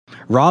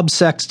Rob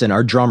Sexton,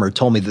 our drummer,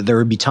 told me that there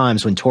would be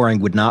times when touring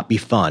would not be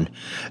fun.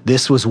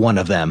 This was one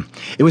of them.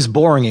 It was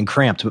boring and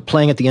cramped, but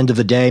playing at the end of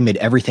the day made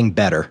everything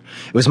better.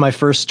 It was my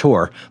first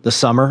tour, the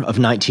summer of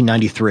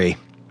 1993.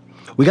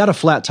 We got a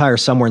flat tire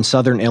somewhere in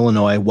southern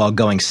Illinois while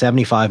going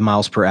 75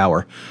 miles per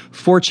hour.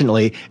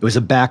 Fortunately, it was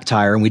a back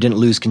tire and we didn't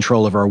lose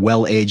control of our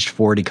well-aged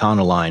Ford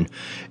Econoline.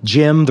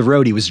 Jim, the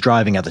roadie, was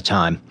driving at the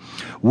time.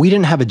 We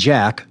didn't have a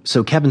jack,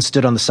 so Kevin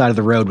stood on the side of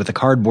the road with a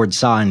cardboard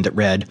sign that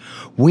read,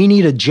 "We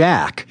need a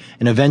jack,"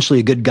 and eventually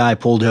a good guy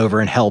pulled over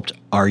and helped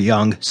our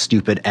young,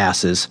 stupid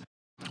asses.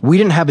 We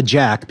didn't have a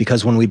jack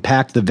because when we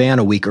packed the van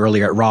a week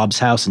earlier at Rob's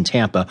house in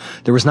Tampa,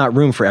 there was not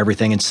room for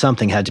everything and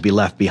something had to be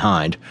left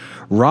behind.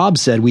 Rob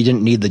said we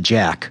didn't need the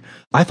jack.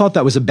 I thought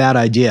that was a bad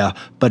idea,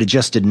 but it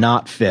just did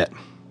not fit.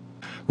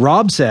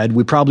 Rob said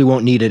we probably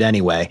won't need it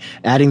anyway,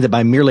 adding that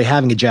by merely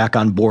having a jack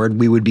on board,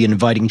 we would be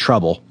inviting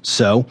trouble.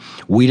 So,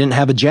 we didn't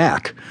have a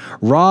jack.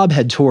 Rob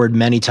had toured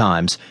many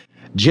times.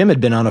 Jim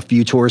had been on a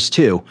few tours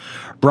too.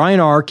 Brian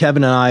R.,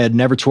 Kevin, and I had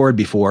never toured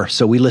before,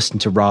 so we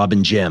listened to Rob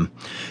and Jim.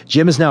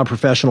 Jim is now a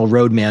professional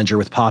road manager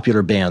with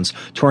popular bands,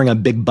 touring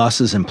on big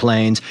buses and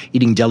planes,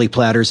 eating deli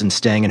platters and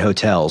staying in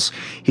hotels.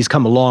 He's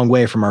come a long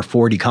way from our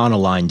Ford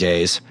Econoline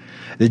days.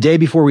 The day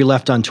before we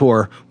left on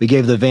tour, we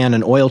gave the van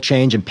an oil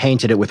change and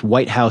painted it with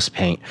white house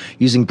paint,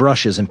 using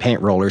brushes and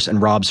paint rollers in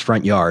Rob's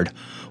front yard.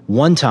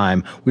 One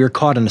time, we were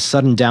caught in a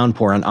sudden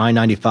downpour on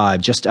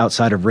I-95 just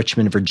outside of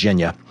Richmond,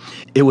 Virginia.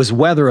 It was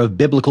weather of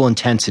biblical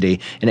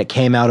intensity, and it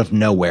came out of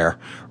nowhere.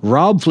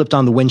 Rob flipped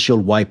on the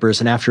windshield wipers,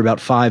 and after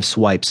about 5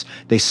 swipes,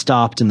 they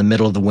stopped in the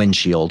middle of the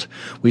windshield.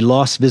 We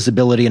lost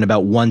visibility in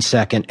about 1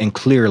 second, and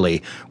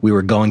clearly, we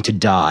were going to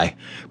die.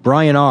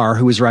 Brian R.,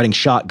 who was riding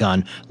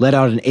shotgun, let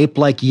out an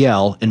ape-like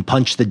yell and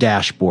punched the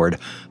dashboard.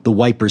 The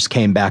wipers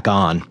came back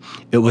on.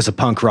 It was a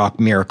punk rock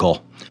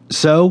miracle.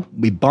 So,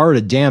 we borrowed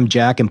a damn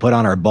jack and put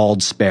on our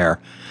bald spare.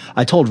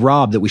 I told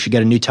Rob that we should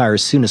get a new tire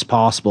as soon as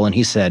possible, and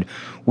he said,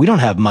 "We don't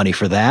have money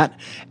for that,"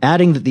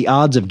 adding that the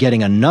odds of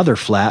getting another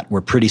flat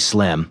were pretty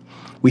slim.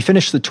 We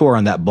finished the tour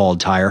on that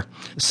bald tire.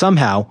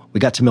 Somehow, we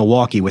got to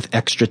Milwaukee with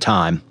extra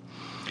time.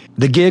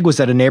 The gig was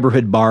at a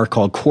neighborhood bar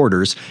called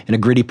Quarters in a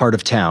gritty part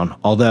of town,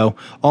 although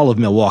all of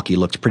Milwaukee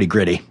looked pretty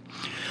gritty.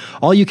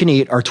 All You Can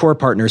Eat, our tour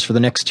partners for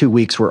the next 2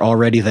 weeks, were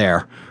already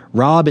there.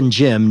 Rob and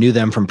Jim knew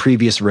them from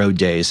previous road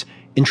days.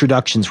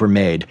 Introductions were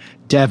made.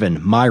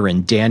 Devin,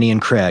 Myron, Danny,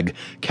 and Craig,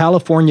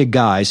 California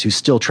guys who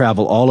still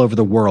travel all over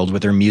the world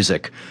with their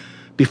music.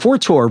 Before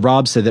tour,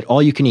 Rob said that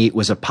All You Can Eat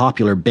was a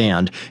popular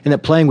band and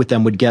that playing with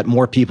them would get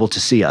more people to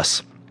see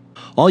us.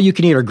 All You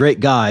Can Eat are great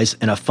guys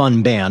and a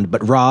fun band,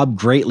 but Rob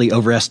greatly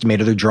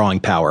overestimated their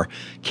drawing power.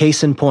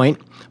 Case in point,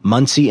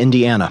 Muncie,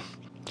 Indiana.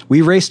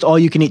 We raced All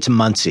You Can Eat to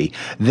Muncie,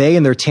 they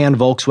in their tan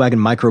Volkswagen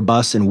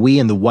microbus and we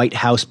in the white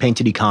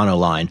house-painted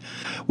Econoline.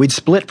 We'd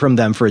split from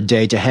them for a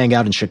day to hang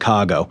out in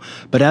Chicago,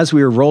 but as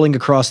we were rolling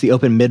across the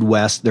open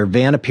Midwest, their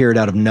van appeared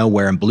out of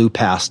nowhere and blew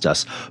past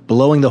us,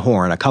 blowing the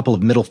horn, a couple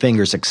of middle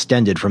fingers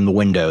extended from the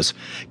windows.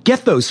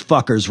 "Get those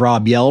fuckers,"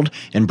 Rob yelled,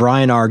 and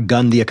Brian R.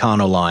 gunned the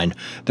Econoline.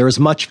 There was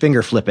much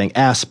finger-flipping,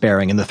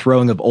 ass-bearing, and the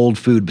throwing of old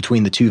food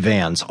between the two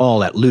vans,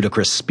 all at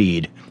ludicrous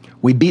speed.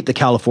 We beat the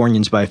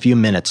Californians by a few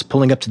minutes,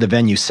 pulling up to the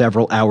venue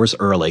several hours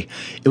early.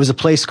 It was a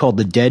place called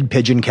the Dead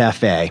Pigeon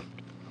Cafe.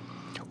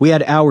 We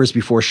had hours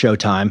before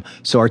showtime,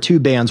 so our two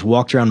bands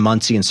walked around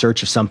Muncie in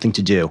search of something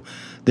to do.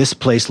 This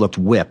place looked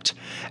whipped.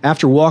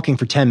 After walking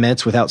for 10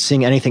 minutes without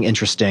seeing anything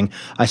interesting,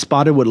 I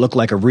spotted what looked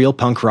like a real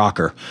punk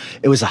rocker.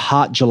 It was a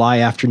hot July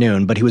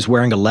afternoon, but he was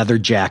wearing a leather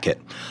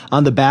jacket.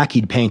 On the back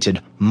he'd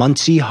painted,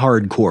 "Muncie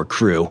Hardcore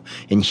Crew,"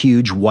 in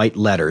huge white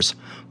letters.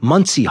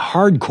 Muncie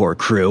Hardcore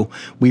Crew?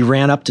 We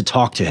ran up to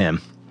talk to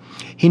him.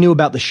 He knew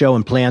about the show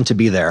and planned to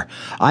be there.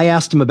 I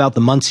asked him about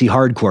the Muncie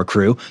Hardcore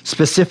Crew,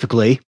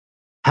 specifically,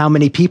 how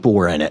many people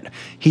were in it.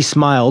 He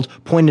smiled,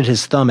 pointed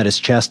his thumb at his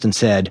chest, and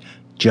said,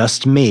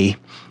 "Just me.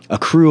 A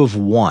crew of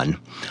 1.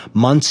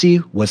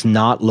 Muncie was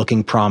not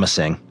looking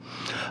promising.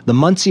 The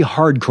Muncie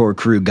Hardcore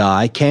Crew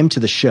guy came to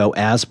the show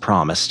as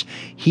promised.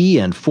 He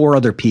and 4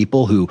 other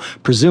people who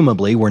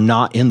presumably were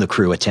not in the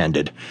crew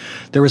attended.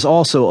 There was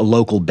also a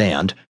local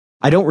band.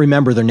 I don't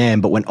remember their name,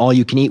 but when All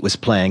You Can Eat was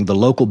playing, the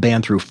local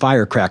band threw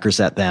firecrackers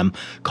at them,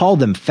 called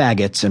them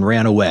faggots, and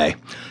ran away.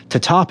 To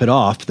top it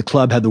off, the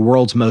club had the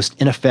world's most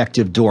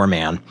ineffective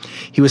doorman.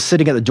 He was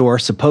sitting at the door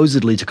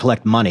supposedly to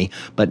collect money,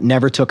 but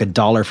never took a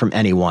dollar from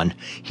anyone.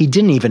 He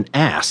didn't even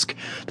ask.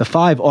 The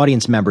 5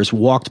 audience members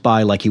walked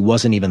by like he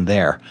wasn't even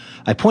there.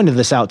 I pointed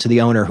this out to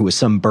the owner, who was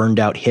some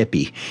burned-out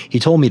hippie. He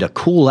told me to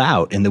cool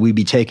out and that we'd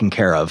be taken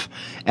care of.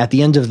 At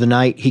the end of the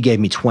night, he gave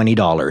me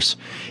 $20.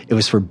 It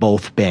was for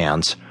both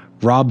bands.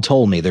 Rob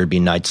told me there'd be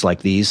nights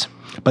like these.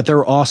 But there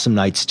were awesome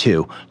nights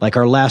too, like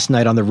our last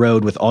night on the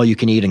road with All You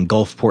Can Eat in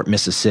Gulfport,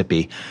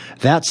 Mississippi.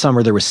 That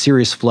summer there was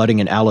serious flooding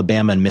in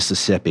Alabama and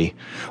Mississippi.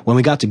 When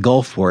we got to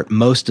Gulfport,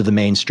 most of the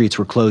main streets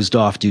were closed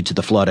off due to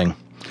the flooding.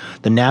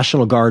 The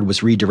National Guard was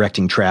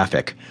redirecting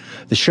traffic.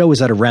 The show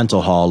was at a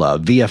rental hall, a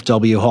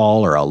VFW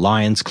hall, or a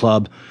Lions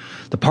Club.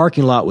 The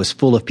parking lot was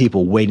full of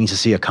people waiting to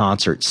see a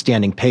concert,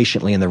 standing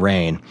patiently in the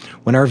rain.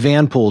 When our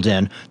van pulled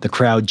in, the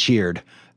crowd cheered.